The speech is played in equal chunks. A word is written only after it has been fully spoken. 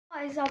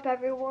What is up,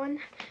 everyone?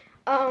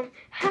 How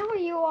are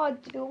you all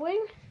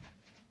doing?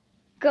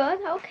 Good,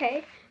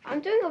 okay.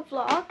 I'm doing a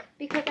vlog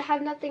because I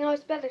have nothing else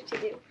better to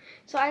do.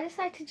 So I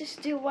decided to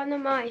just do one of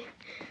my...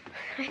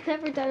 I've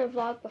never done a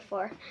vlog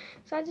before.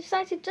 So I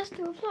decided to just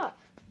do a vlog.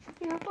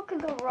 You know, what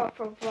could go wrong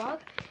for a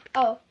vlog?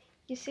 Oh,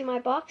 you see my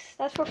box?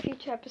 That's for a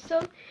future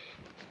episode.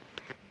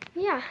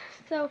 Yeah,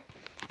 so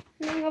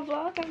doing a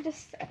vlog,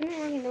 I don't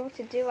really know what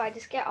to do. I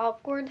just get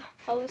awkward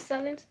all of a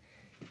sudden.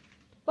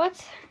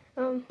 But,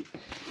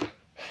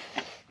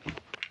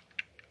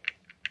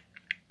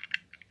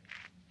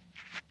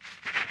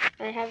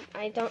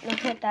 I don't know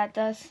what that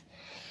does.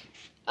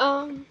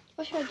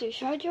 What should I do?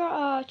 Should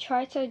I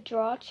try to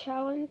draw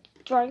challenge?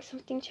 Drawing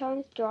something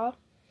challenge? Draw?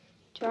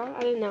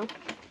 I don't know.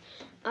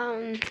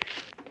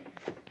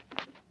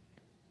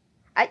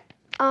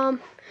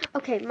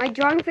 Okay, my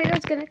drawing video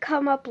is gonna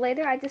come up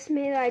later. I just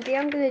made an idea.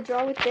 I'm gonna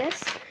draw with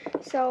this.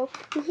 So,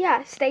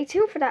 yeah, stay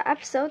tuned for that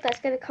episode.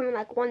 That's gonna come in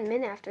like 1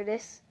 minute after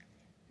this.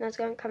 No, it's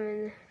gonna come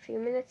in a few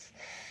minutes.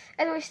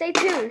 Anyway, stay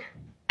tuned.